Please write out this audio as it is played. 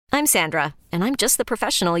I'm Sandra, and I'm just the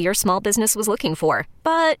professional your small business was looking for.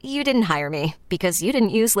 But you didn't hire me because you didn't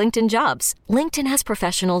use LinkedIn Jobs. LinkedIn has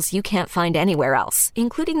professionals you can't find anywhere else,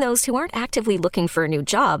 including those who aren't actively looking for a new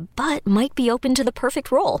job, but might be open to the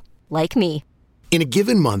perfect role, like me. In a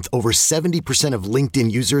given month, over 70% of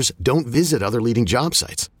LinkedIn users don't visit other leading job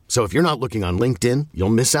sites. So if you're not looking on LinkedIn, you'll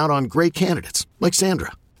miss out on great candidates like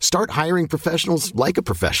Sandra. Start hiring professionals like a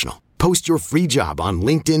professional. Post your free job on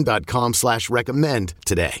linkedin.com/recommend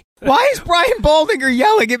today. Why is Brian Baldinger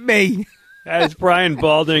yelling at me? That is Brian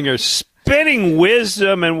Baldinger spitting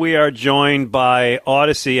wisdom, and we are joined by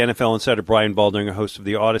Odyssey NFL insider Brian Baldinger, host of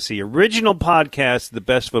the Odyssey original podcast, The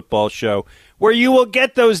Best Football Show, where you will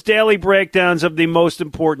get those daily breakdowns of the most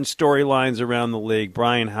important storylines around the league.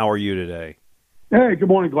 Brian, how are you today? Hey, good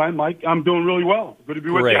morning, Glenn. Mike, I'm doing really well. Good to be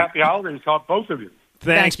with you. Happy holidays to both of you.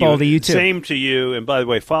 Thanks, Baldy. You too. Same to you. And by the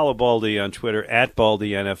way, follow Baldy on Twitter at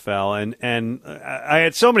BaldyNFL. And I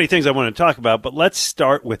had so many things I want to talk about, but let's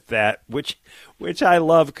start with that, which I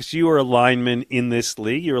love because you are a lineman in this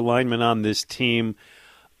league. You're a lineman on this team.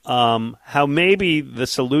 How maybe the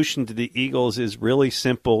solution to the Eagles is really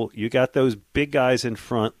simple. You got those big guys in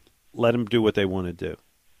front. Let them do what they want to do.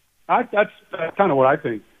 That's kind of what I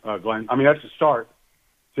think, Glenn. I mean, that's the start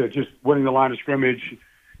to just winning the line of scrimmage,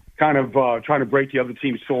 kind of trying to break the other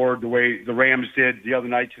team's sword the way the Rams did the other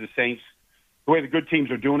night to the Saints, the way the good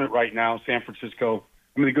teams are doing it right now, San Francisco.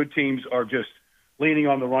 I mean, the good teams are just leaning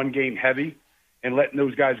on the run game heavy and letting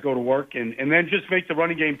those guys go to work and then just make the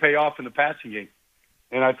running game pay off in the passing game.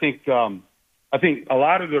 And I think a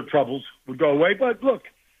lot of their troubles would go away. But look,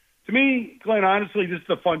 to me, Glenn, honestly, this is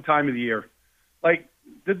a fun time of the year. Like,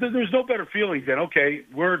 there's no better feeling than, okay,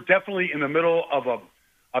 we're definitely in the middle of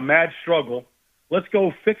a mad struggle. Let's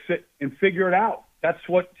go fix it and figure it out. That's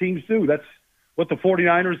what teams do. That's what the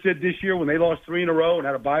 49ers did this year when they lost 3 in a row and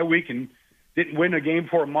had a bye week and didn't win a game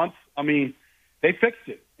for a month. I mean, they fixed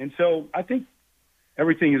it. And so I think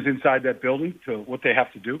everything is inside that building to what they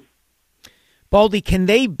have to do. Baldy, can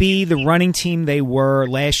they be the running team they were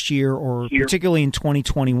last year or particularly in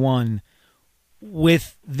 2021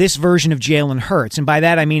 with this version of Jalen Hurts? And by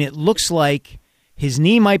that, I mean it looks like his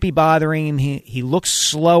knee might be bothering him. He looks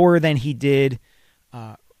slower than he did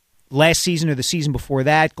last season or the season before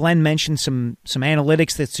that. Glenn mentioned some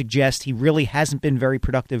analytics that suggest he really hasn't been very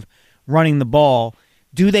productive running the ball.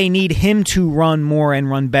 Do they need him to run more and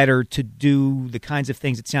run better to do the kinds of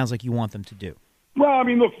things it sounds like you want them to do? Well, I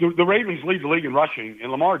mean, look, the Ravens lead the league in rushing, and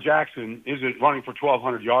Lamar Jackson isn't running for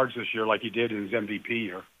 1,200 yards this year like he did in his MVP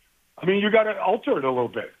year. I mean, you got to alter it a little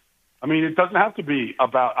bit. I mean, it doesn't have to be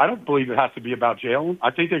about – I don't believe it has to be about Jalen.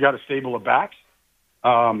 I think they got a stable of backs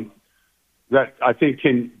that I think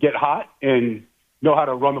can get hot and know how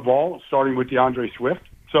to run the ball, starting with DeAndre Swift.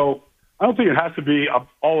 So I don't think it has to be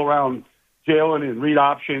all around Jalen and read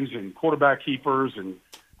options and quarterback keepers and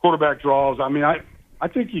quarterback draws. I mean, I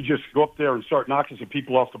think you just go up there and start knocking some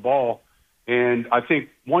people off the ball. And I think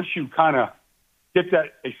once you kind of get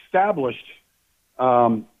that established,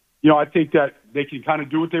 I think that they can kind of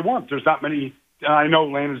do what they want. There's not many – I know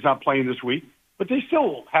Landon's not playing this week, but they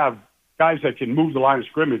still have guys that can move the line of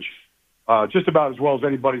scrimmage just about as well as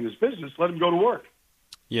anybody in this business. Let them go to work.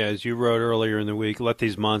 Yeah, as you wrote earlier in the week, let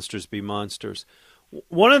these monsters be monsters.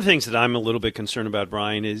 One of the things that I'm a little bit concerned about,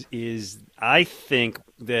 Brian, is I think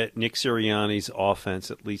that Nick Sirianni's offense,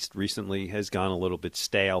 at least recently, has gone a little bit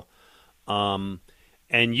stale. And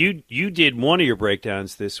you did one of your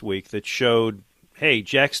breakdowns this week that showed, hey,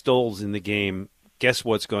 Jack Stoll's in the game. Guess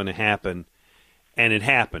what's going to happen? And it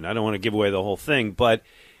happened. I don't want to give away the whole thing, but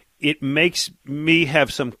it makes me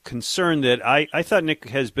have some concern that I thought Nick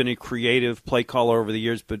has been a creative play caller over the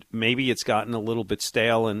years, but maybe it's gotten a little bit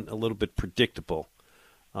stale and a little bit predictable.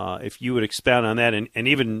 If you would expound on that and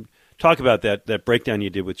even talk about that breakdown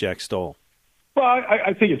you did with Jack Stoll. Well,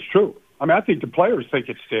 I think it's true. I mean, I think the players think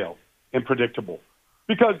it's stale and predictable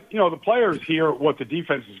because, the players hear what the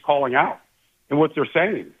defense is calling out and what they're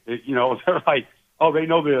saying. They're like, oh, they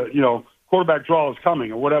know the, quarterback draw is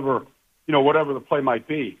coming or whatever, whatever the play might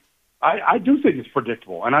be. I do think it's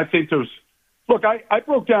predictable. And I think look, I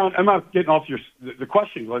broke down, I'm not getting off the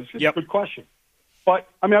question, Glenn. It's a good question. But,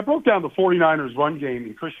 I mean, I broke down the 49ers run game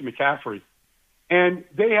in Christian McCaffrey, and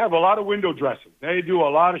they have a lot of window dressing. They do a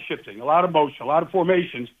lot of shifting, a lot of motion, a lot of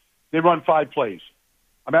formations. They run 5 plays.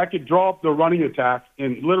 I mean, I could draw up the running attack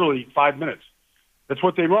in literally 5 minutes. That's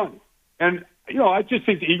what they run. And, I just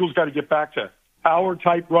think the Eagles got to get back to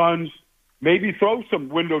power-type runs, maybe throw some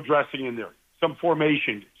window dressing in there, some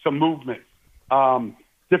formation, some movement,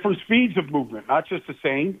 different speeds of movement, not just the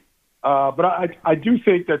same. But I do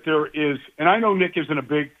think that there is, and I know Nick isn't a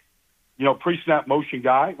big, pre-snap motion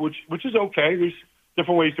guy, which is okay.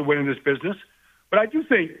 different ways to win in this business. But I do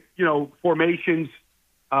think, formations,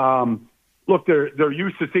 look, they're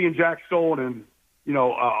used to seeing Jack Stoll in,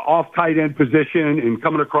 off tight end position and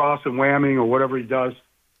coming across and whamming or whatever he does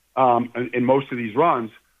in most of these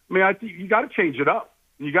runs. I mean, I think you got to change it up.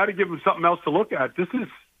 You got to give him something else to look at. This is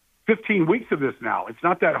 15 weeks of this now. It's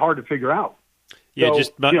not that hard to figure out. Yeah,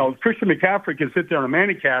 so, Christian McCaffrey can sit there on a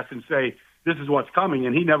Manicast and say, this is what's coming,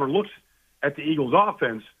 and he never looks at the Eagles'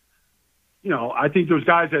 offense. I think there's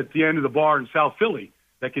guys at the end of the bar in South Philly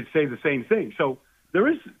that could say the same thing. So there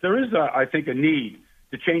is I think, a need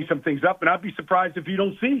to change some things up, and I'd be surprised if you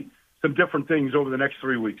don't see some different things over the next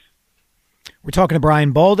 3 weeks. We're talking to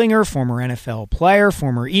Brian Baldinger, former NFL player,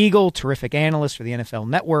 former Eagle, terrific analyst for the NFL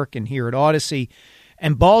Network and here at Odyssey.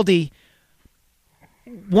 And Baldy,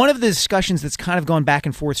 one of the discussions that's kind of gone back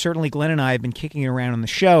and forth, certainly Glenn and I have been kicking it around on the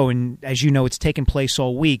show, and as you know, it's taken place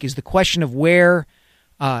all week, is the question of where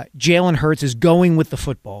Jalen Hurts is going with the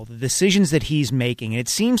football, the decisions that he's making. And it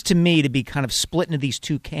seems to me to be kind of split into these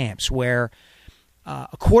two camps where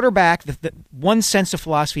a quarterback, the one sense of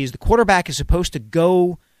philosophy is the quarterback is supposed to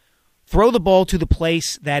go throw the ball to the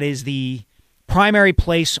place that is the primary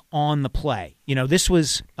place on the play. This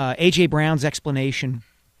was A.J. Brown's explanation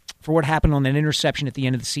for what happened on that interception at the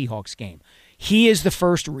end of the Seahawks game. He is the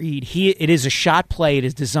first read. It is a shot play. It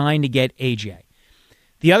is designed to get A.J.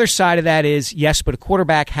 The other side of that is, yes, but a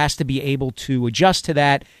quarterback has to be able to adjust to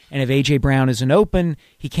that, and if A.J. Brown isn't open,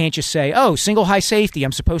 he can't just say, single high safety,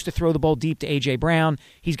 I'm supposed to throw the ball deep to A.J. Brown.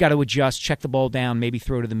 He's got to adjust, check the ball down, maybe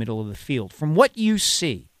throw to the middle of the field. From what you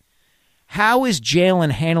see, how is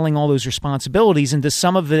Jalen handling all those responsibilities, and does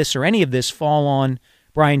some of this or any of this fall on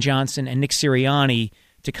Brian Johnson and Nick Sirianni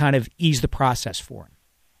to kind of ease the process for him?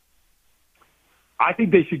 I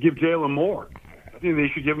think they should give Jalen more. I think they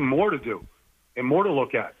should give him more to do and more to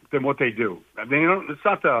look at than what they do. I mean, it's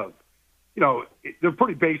not they're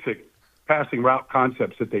pretty basic passing route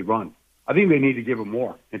concepts that they run. I think they need to give him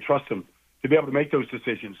more and trust him to be able to make those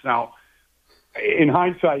decisions. Now, in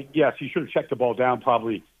hindsight, yes, he should have checked the ball down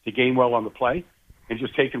probably to gain well on the play and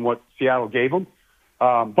just taken what Seattle gave him.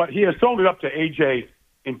 But he has thrown it up to A.J.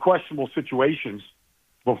 in questionable situations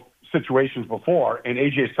before, and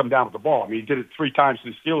A.J. has come down with the ball. I mean, he did it 3 times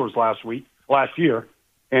to the Steelers last year,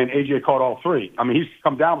 and A.J. caught all 3. I mean, he's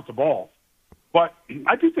come down with the ball. But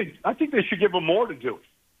I think they should give him more to do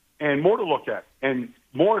and more to look at and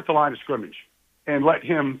more at the line of scrimmage and let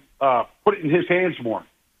him put it in his hands more.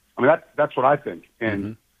 I mean, that's what I think.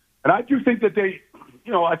 And I do think that they,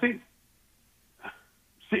 I think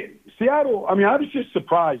Seattle, I mean, I was just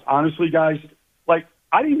surprised, honestly, guys. Like,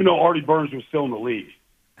 I didn't even know Artie Burns was still in the league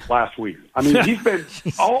last week. I mean, he's been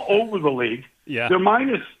all over the league. Yeah. They're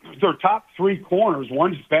minus their top 3 corners.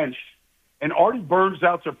 One's benched. And Artie Burns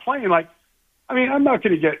out there playing. Like, I mean, I'm not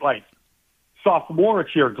going to get, sophomoric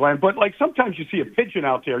here, Glenn, but, sometimes you see a pigeon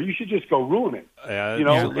out there. You should just go ruin it,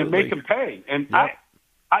 and make him pay. And yep.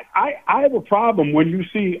 I have a problem when you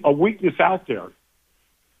see a weakness out there.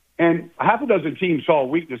 And half a dozen teams saw a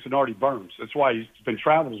weakness in Artie Burns. That's why he's been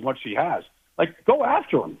traveling as much as he has. Go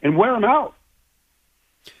after him and wear him out.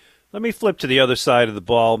 Let me flip to the other side of the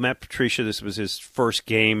ball. Matt Patricia, this was his first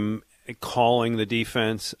game calling the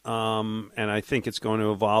defense, and I think it's going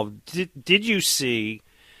to evolve. Did you see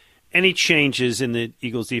any changes in the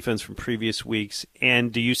Eagles' defense from previous weeks,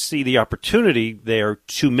 and do you see the opportunity there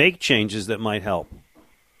to make changes that might help?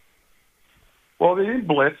 Well, they didn't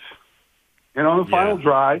blitz. And on the final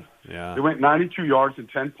drive, they went 92 yards in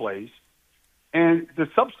 10 plays. And the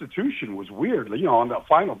substitution was weird. On the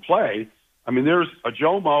final play, I mean, there's a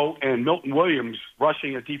Jomo and Milton Williams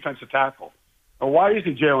rushing a defensive tackle. Now, why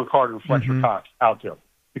isn't Jalen Carter and Fletcher Cox out there?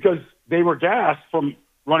 Because they were gassed from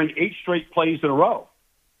running 8 straight plays in a row.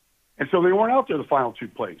 And so they weren't out there the final 2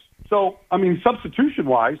 plays. So, I mean,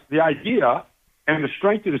 substitution-wise, the idea and the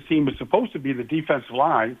strength of this team is supposed to be the defensive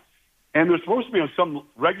line, and they're supposed to be on some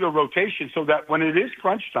regular rotation so that when it is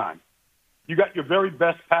crunch time, you got your very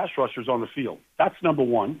best pass rushers on the field. That's number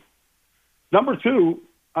one. Number two,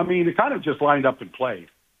 I mean, it kind of just lined up and played.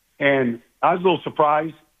 And I was a little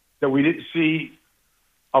surprised that we didn't see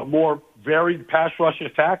a more varied pass rush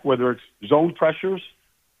attack, whether it's zone pressures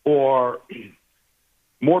or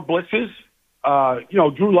more blitzes.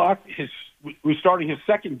 Drew Lock was starting his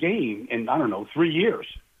second game in, 3 years.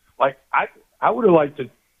 I would have liked to,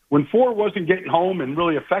 when Ford wasn't getting home and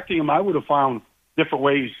really affecting him, I would have found different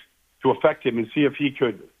ways to affect him and see if he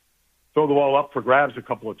could throw the ball up for grabs a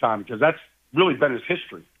couple of times, because that's really been his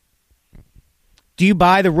history. Do you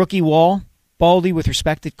buy the rookie wall, Baldy, with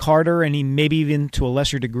respect to Carter and maybe even to a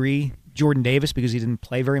lesser degree Jordan Davis, because he didn't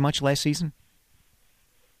play very much last season?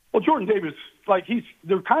 Well, Jordan Davis,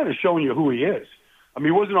 they're kind of showing you who he is. I mean,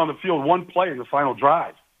 he wasn't on the field one play in the final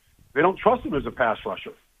drive. They don't trust him as a pass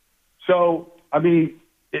rusher. So, I mean,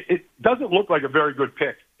 it doesn't look like a very good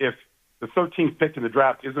pick if the 13th pick in the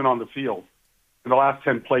draft isn't on the field in the last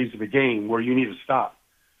 10 plays of the game where you need to stop.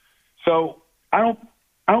 So I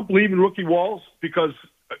don't believe in rookie walls because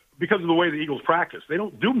of the way the Eagles practice. They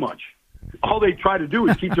don't do much. All they try to do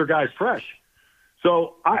is keep their guys fresh.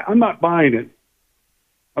 So I'm not buying it.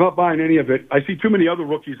 I'm not buying any of it. I see too many other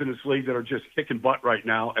rookies in this league that are just kicking butt right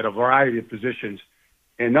now at a variety of positions,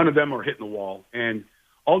 and none of them are hitting the wall. And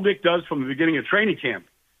all Nick does from the beginning of training camp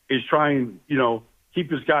is try and, keep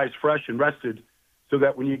his guys fresh and rested so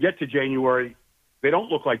that when you get to January, they don't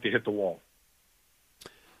look like they hit the wall.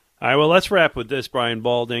 All right, well, let's wrap with this, Brian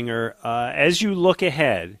Baldinger. As you look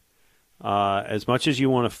ahead, as much as you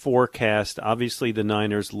want to forecast, obviously the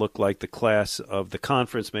Niners look like the class of the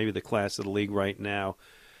conference, maybe the class of the league right now.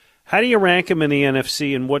 How do you rank them in the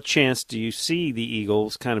NFC, and what chance do you see the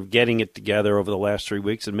Eagles kind of getting it together over the last 3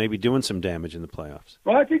 weeks and maybe doing some damage in the playoffs?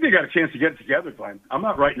 Well, I think they got a chance to get it together, Glenn. I'm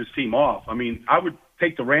not writing this team off. I mean, I would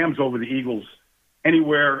take the Rams over the Eagles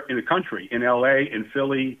anywhere in the country, in L.A., in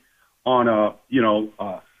Philly, on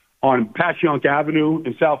Passyunk Avenue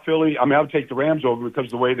in South Philly. I mean, I would take the Rams over because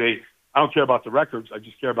of the way I don't care about the records. I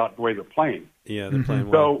just care about the way they're playing. Yeah, they're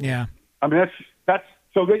playing well. So, yeah. I mean, that's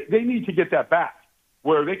so they need to get that back,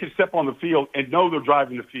 where they can step on the field and know they're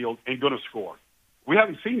driving the field and going to score. We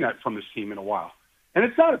haven't seen that from this team in a while. And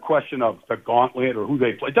it's not a question of the gauntlet or who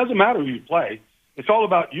they play. It doesn't matter who you play. It's all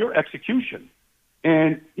about your execution.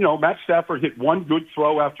 And, Matt Stafford hit one good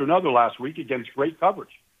throw after another last week against great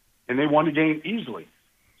coverage, and they won the game easily.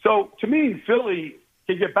 So, to me, Philly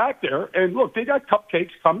can get back there. And, look, they got cupcakes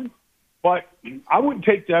coming, but I wouldn't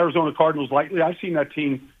take the Arizona Cardinals lightly. I've seen that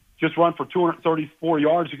team just run for 234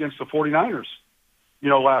 yards against the 49ers.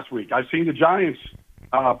 Last week. I've seen the Giants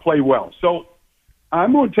play well. So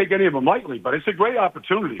I'm going to take any of them lightly, but it's a great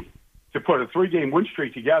opportunity to put a 3-game win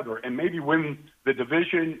streak together and maybe win the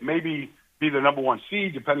division, maybe be the number 1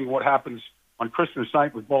 seed, depending on what happens on Christmas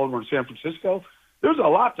night with Baltimore and San Francisco. There's a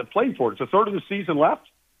lot to play for. It's a third of the season left.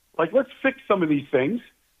 Let's fix some of these things,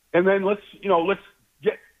 and then let's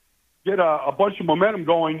get a bunch of momentum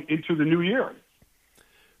going into the new year.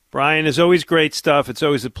 Brian, as always, great stuff. It's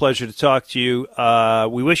always a pleasure to talk to you.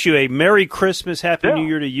 We wish you a Merry Christmas, Happy New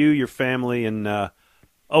Year to you, your family, and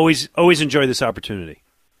always enjoy this opportunity.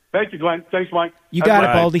 Thank you, Glenn. Thanks, Mike. You got it,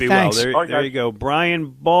 Baldy. Thanks. Well. There you go.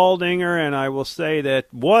 Brian Baldinger, and I will say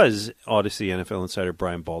that was Odyssey NFL Insider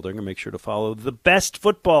Brian Baldinger. Make sure to follow The Best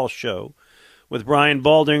Football Show with Brian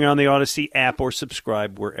Baldinger on the Odyssey app or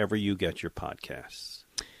subscribe wherever you get your podcasts.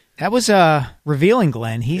 That was revealing,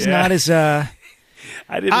 Glenn. He's not as...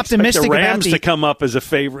 I didn't optimistic expect the Rams about to come up as a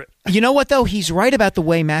favorite. You know what, though? He's right about the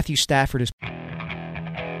way Matthew Stafford is.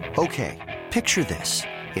 Okay, picture this.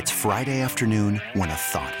 It's Friday afternoon when a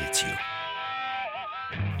thought hits you.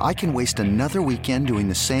 I can waste another weekend doing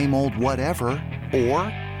the same old whatever, or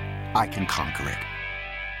I can conquer it.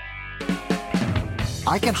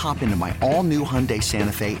 I can hop into my all-new Hyundai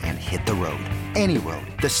Santa Fe and hit the road. Any road.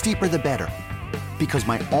 The steeper, the better. Because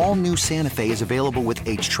my all-new Santa Fe is available with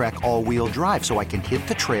H-Track all-wheel drive, so I can hit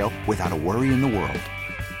the trail without a worry in the world.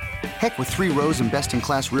 Heck, with 3 rows and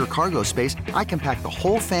best-in-class rear cargo space, I can pack the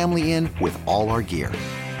whole family in with all our gear.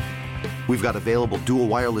 We've got available dual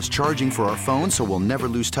wireless charging for our phones, so we'll never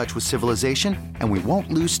lose touch with civilization, and we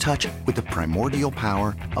won't lose touch with the primordial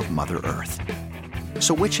power of Mother Earth.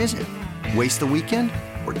 So which is it? Waste the weekend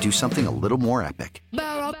or do something a little more epic?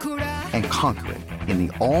 And conquer it in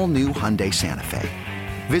the all-new Hyundai Santa Fe.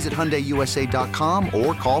 Visit HyundaiUSA.com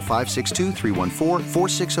or call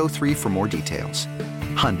 562-314-4603 for more details.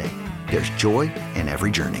 Hyundai, there's joy in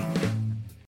every journey.